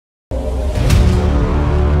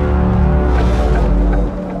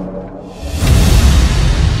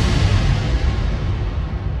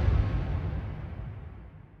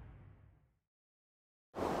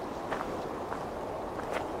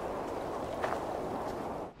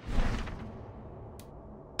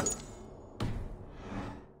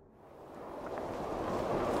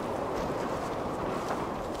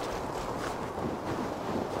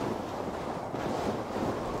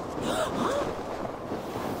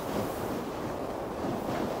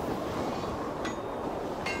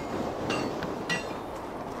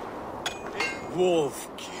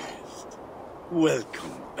Dwarf guest,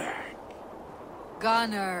 welcome back.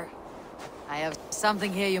 Gunnar, I have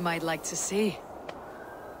something here you might like to see.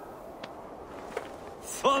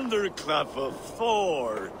 Thunderclap of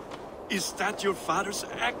Thor! Is that your father's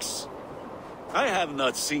axe? I have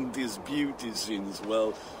not seen this beauty since,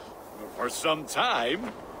 well, for some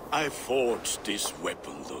time. I forged this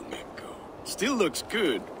weapon long ago. Still looks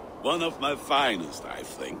good. One of my finest, I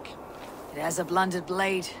think. It has a blunted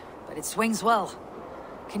blade, but it swings well.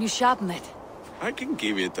 Can you sharpen it? I can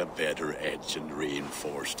give it a better edge and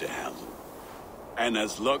reinforce the handle. And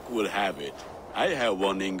as luck would have it, I have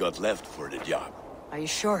one ingot left for the job. Are you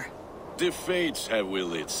sure? The fates have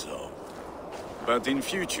willed it so. But in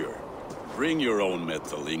future, bring your own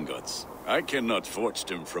metal ingots. I cannot forge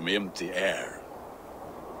them from empty air.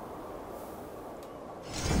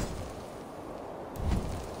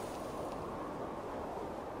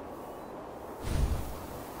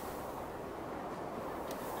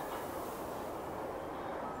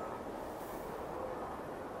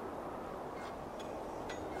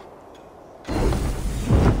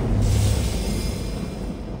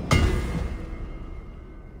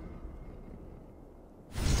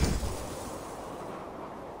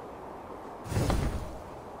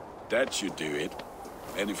 That should do it.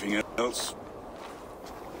 Anything else?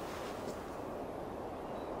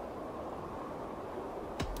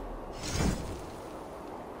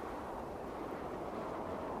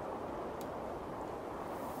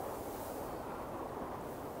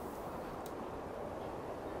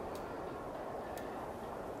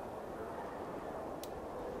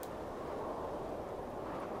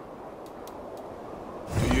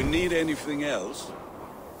 Do you need anything else?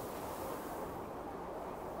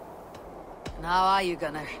 How are you,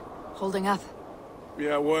 Gunnar? Holding up?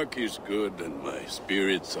 Yeah, work is good and my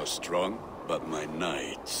spirits are strong, but my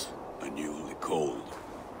nights are newly cold.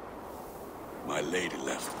 My lady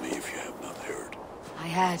left me, if you have not heard. I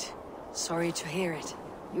had. Sorry to hear it.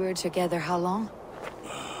 You were together how long?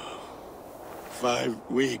 5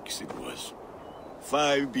 weeks it was.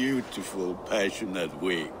 5 beautiful, passionate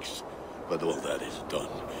weeks. But all that is done.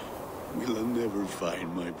 Will I never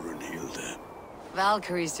find my Brunhilde?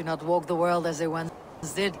 Valkyries do not walk the world as they once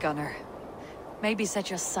did, Gunnar. Maybe set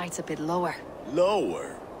your sights a bit lower.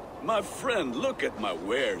 Lower? My friend, look at my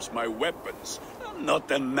wares, my weapons. I'm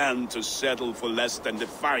not a man to settle for less than the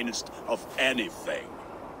finest of anything.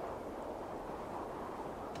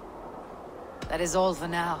 That is all for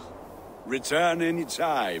now. Return any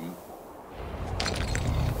time.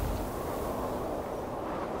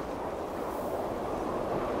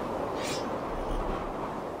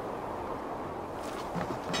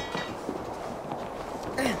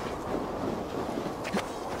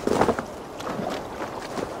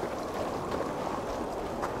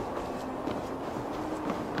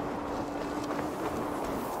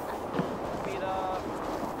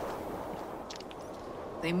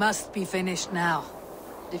 They must be finished now.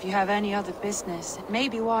 If you have any other business, it may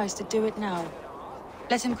be wise to do it now.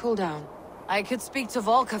 Let him cool down. I could speak to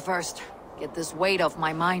Volker first. Get this weight off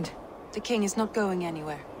my mind. The king is not going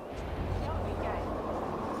anywhere.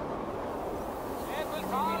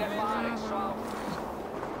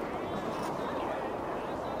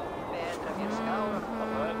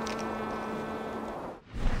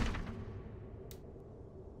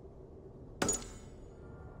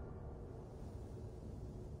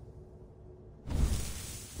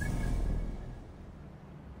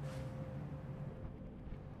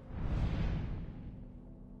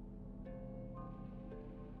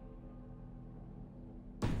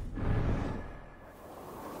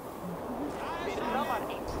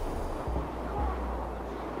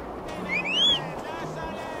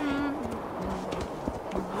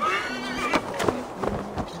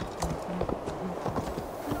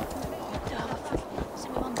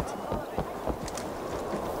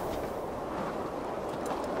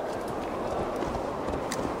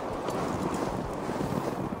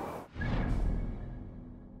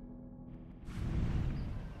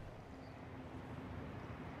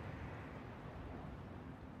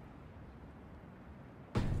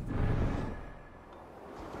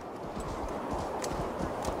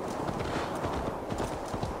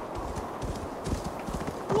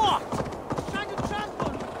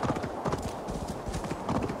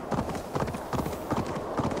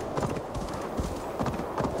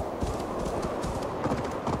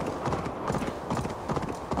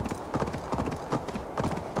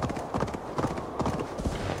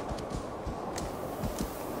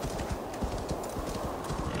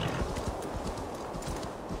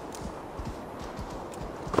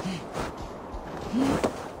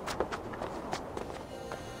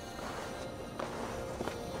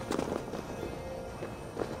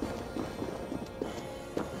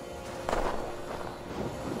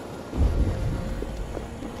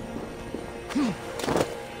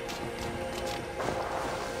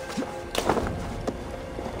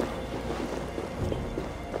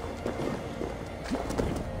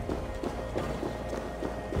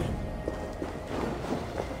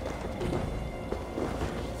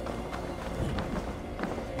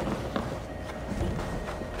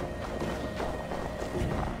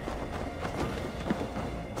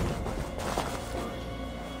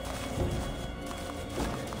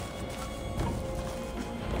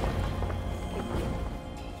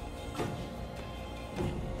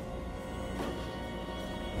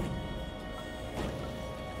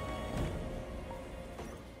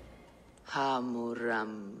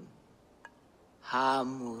 Hamuram.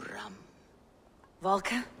 Hamuram.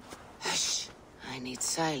 Volka? Hush. I need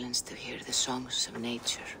silence to hear the songs of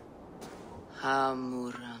nature.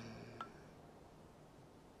 Hamuram.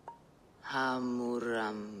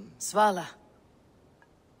 Hamuram. Svala.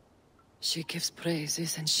 She gives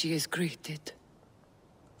praises and she is greeted.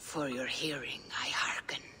 For your hearing I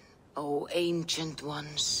hearken, O ancient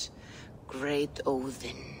ones, great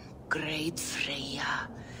Odin, great Freya.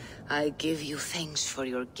 I give you thanks for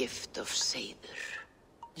your gift of Seder.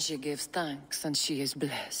 She gives thanks and she is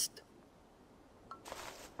blessed.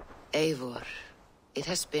 Eivor, it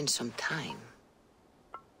has been some time.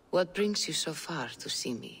 What brings you so far to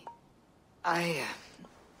see me? I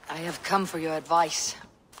have come for your advice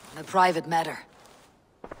on a private matter.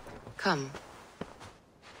 Come.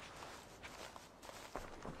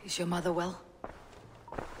 Is your mother well?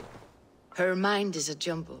 Her mind is a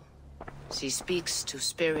jumble. She speaks to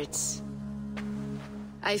spirits.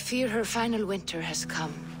 I fear her final winter has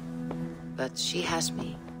come, but she has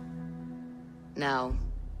me. Now,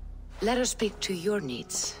 let us speak to your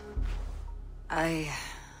needs. I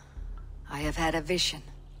have had a vision.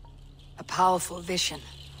 A powerful vision.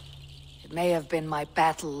 It may have been my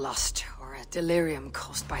battle lust, or a delirium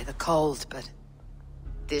caused by the cold, but...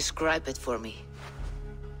 Describe it for me.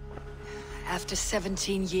 After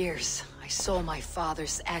 17 years, I saw my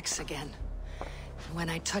father's axe again. And when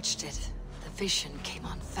I touched it, the vision came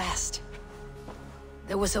on fast.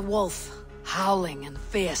 There was a wolf, howling and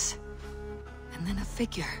fierce. And then a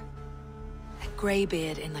figure. A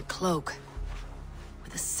greybeard in a cloak.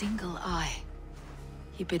 With a single eye.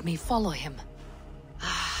 He bid me follow him.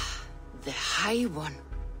 Ah, the High One.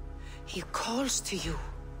 He calls to you.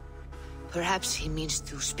 Perhaps he means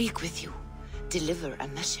to speak with you. Deliver a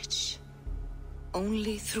message.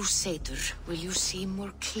 Only through Seder will you see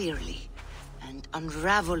more clearly and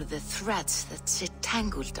unravel the threads that sit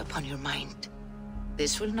tangled upon your mind.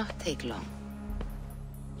 This will not take long.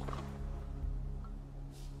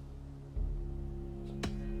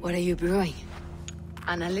 What are you brewing?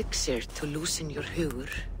 An elixir to loosen your hugur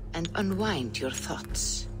and unwind your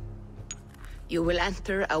thoughts. You will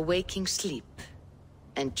enter a waking sleep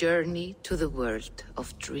and journey to the world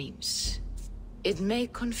of dreams. It may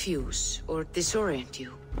confuse or disorient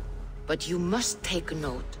you, but you must take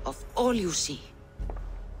note of all you see.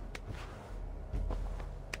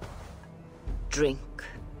 Drink.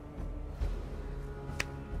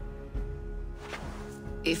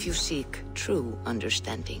 If you seek true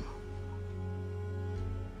understanding.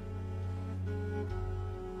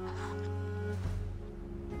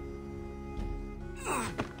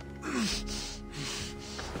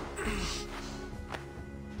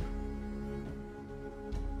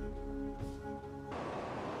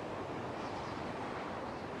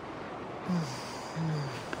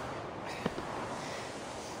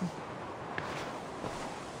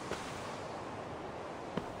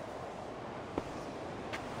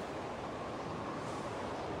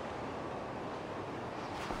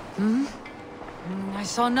 I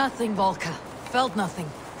saw nothing, Volka. Felt nothing.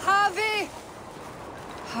 Harvey!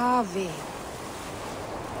 Harvey.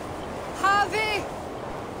 Harvey!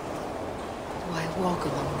 Do I walk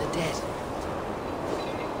among the dead?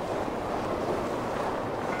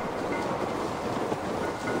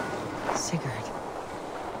 Sigurd.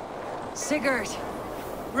 Sigurd!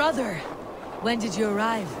 Brother! When did you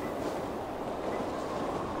arrive?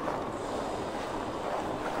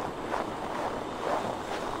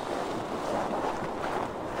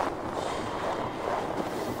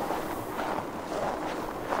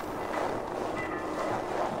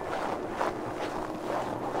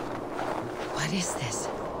 What is this?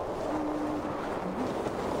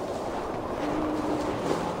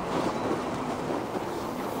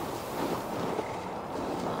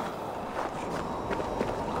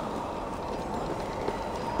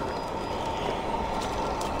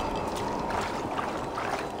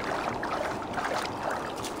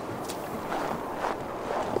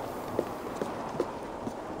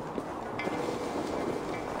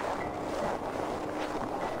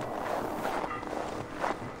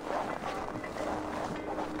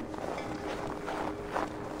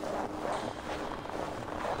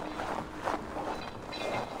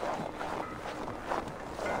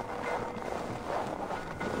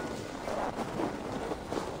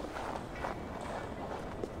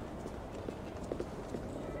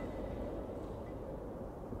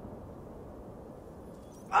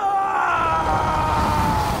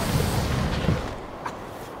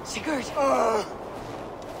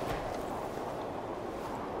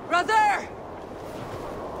 Father!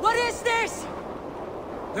 What is this?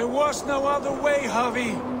 There was no other way,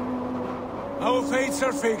 Javi. Our fates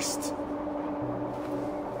are fixed.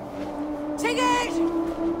 Sigurd!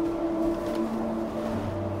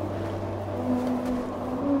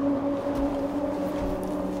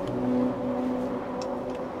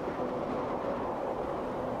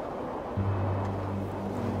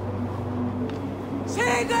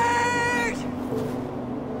 Sigurd!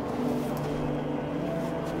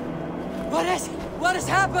 What has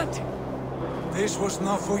happened? This was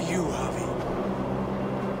not for you, Javi.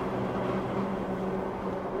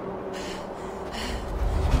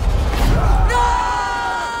 No!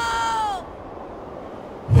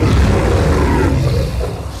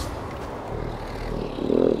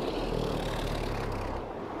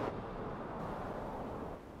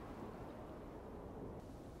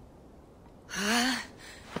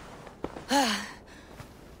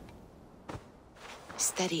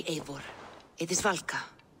 Steady, Eivor. It is Valka.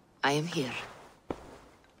 I am here.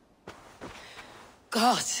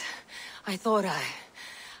 God, I thought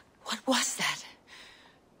What was that?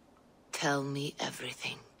 Tell me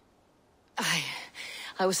everything.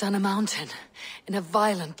 I was on a mountain, in a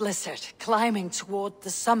violent blizzard, climbing toward the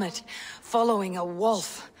summit, following a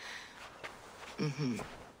wolf.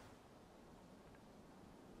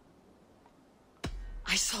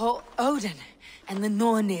 I saw Odin and the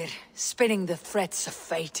Nornir spinning the threads of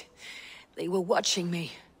fate. They were watching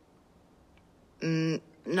me.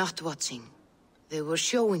 Not watching. They were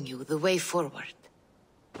showing you the way forward.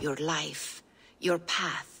 Your life, your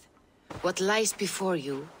path, what lies before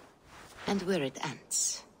you, and where it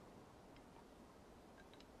ends.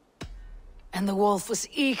 And the wolf was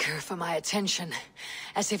eager for my attention,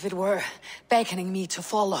 as if it were beckoning me to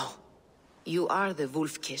follow. You are the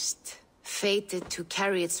wolf-kissed, fated to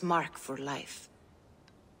carry its mark for life.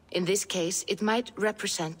 In this case, it might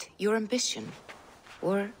represent your ambition,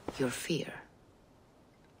 or your fear.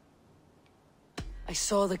 I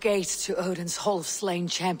saw the gates to Odin's Hall of Slain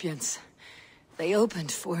Champions. They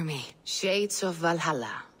opened for me. Shades of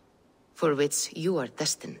Valhalla, for which you are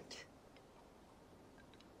destined.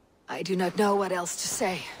 I do not know what else to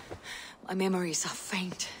say. My memories are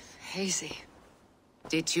faint, hazy.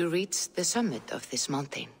 Did you reach the summit of this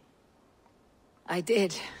mountain? I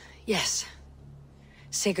did, yes.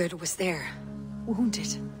 Sigurd was there,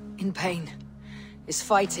 wounded, in pain. His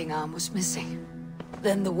fighting arm was missing.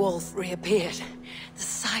 Then the wolf reappeared, the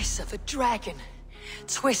size of a dragon,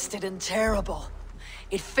 twisted and terrible.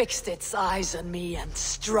 It fixed its eyes on me and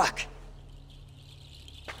struck.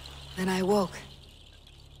 Then I woke.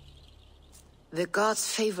 The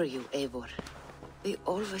gods favor you, Eivor. They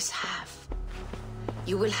always have.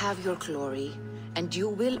 You will have your glory, and you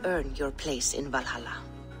will earn your place in Valhalla.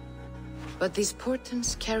 But these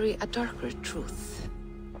portents carry a darker truth.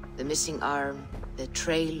 The missing arm, the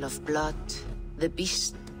trail of blood, the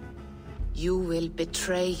beast. You will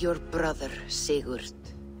betray your brother, Sigurd.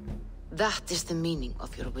 That is the meaning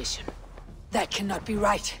of your vision. That cannot be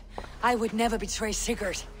right. I would never betray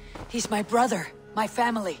Sigurd. He's my brother, my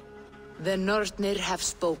family. The Nornir have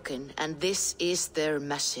spoken, and this is their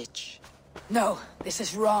message. No, this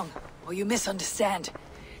is wrong, or you misunderstand.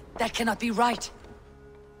 That cannot be right.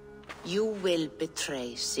 You will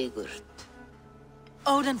betray Sigurd.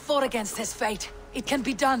 Odin fought against his fate. It can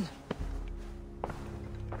be done.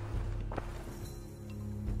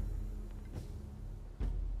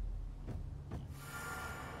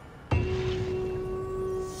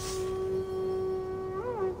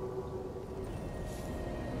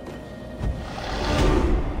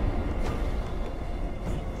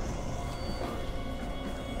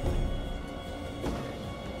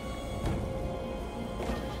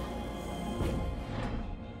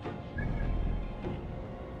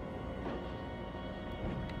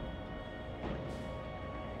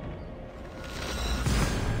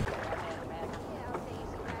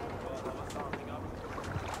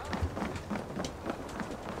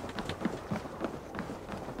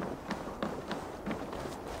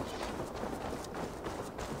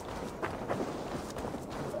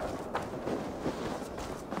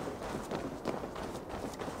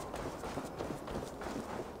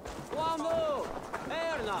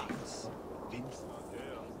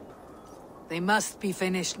 They must be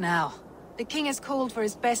finished now. The king has called for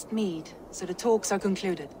his best mead, so the talks are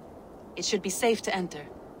concluded. It should be safe to enter.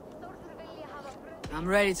 I'm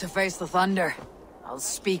ready to face the thunder. I'll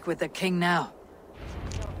speak with the king now.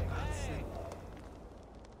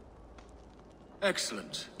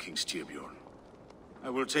 Excellent, King Styrbjorn. I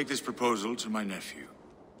will take this proposal to my nephew.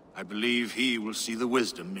 I believe he will see the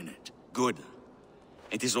wisdom in it. Good.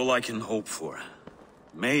 It is all I can hope for.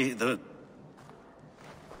 May the...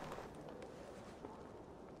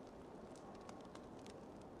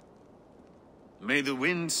 May the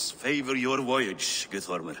winds favor your voyage,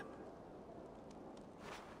 Guthormer.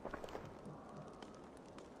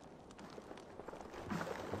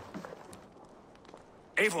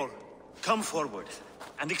 Eivor, come forward,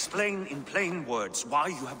 and explain in plain words why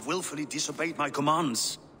you have willfully disobeyed my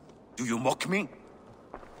commands. Do you mock me?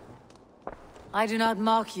 I do not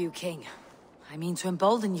mock you, King. I mean to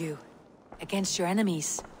embolden you against your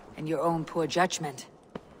enemies and your own poor judgment.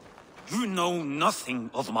 You know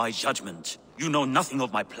nothing of my judgment. You know nothing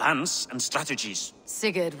of my plans and strategies.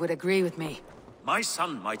 Sigurd would agree with me. My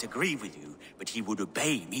son might agree with you, but he would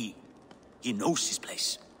obey me. He knows his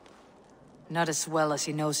place. Not as well as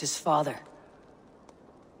he knows his father.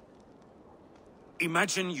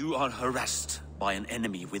 Imagine you are harassed by an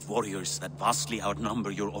enemy with warriors that vastly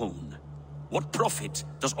outnumber your own. What profit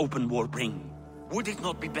does open war bring? Would it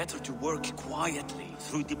not be better to work quietly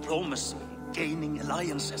through diplomacy, gaining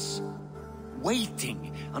alliances?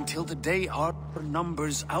 Waiting until the day our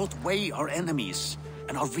numbers outweigh our enemies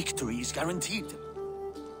and our victory is guaranteed.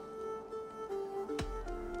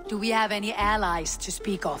 Do we have any allies to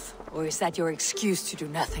speak of? Or is that your excuse to do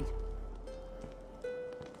nothing?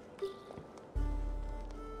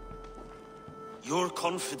 Your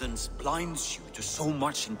confidence blinds you to so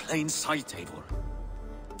much in plain sight, Eivor.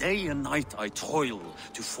 Day and night I toil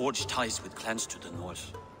to forge ties with clans to the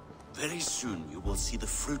north. Very soon you will see the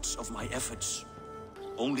fruits of my efforts.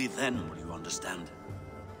 Only then will you understand.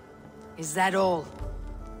 Is that all?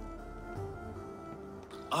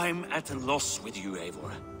 I'm at a loss with you,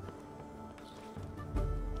 Eivor.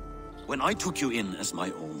 When I took you in as my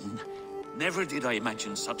own, never did I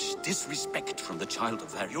imagine such disrespect from the child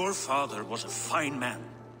of Var. Your father was a fine man.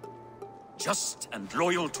 Just and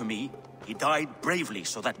loyal to me, he died bravely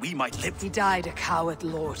so that we might live. He died a coward,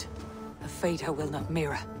 Lord. A fate I will not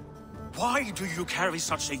mirror. Why do you carry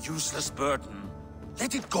such a useless burden?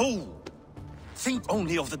 Let it go! Think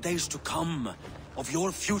only of the days to come, of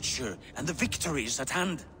your future and the victories at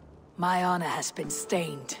hand. My honor has been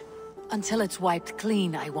stained. Until it's wiped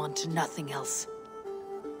clean, I want nothing else.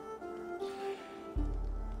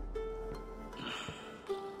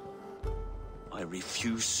 I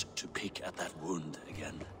refuse to pick at that wound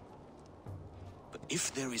again. But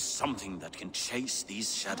if there is something that can chase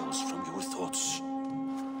these shadows from your thoughts...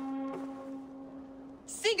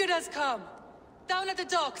 Sigurd has come! Down at the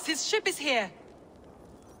docks, his ship is here!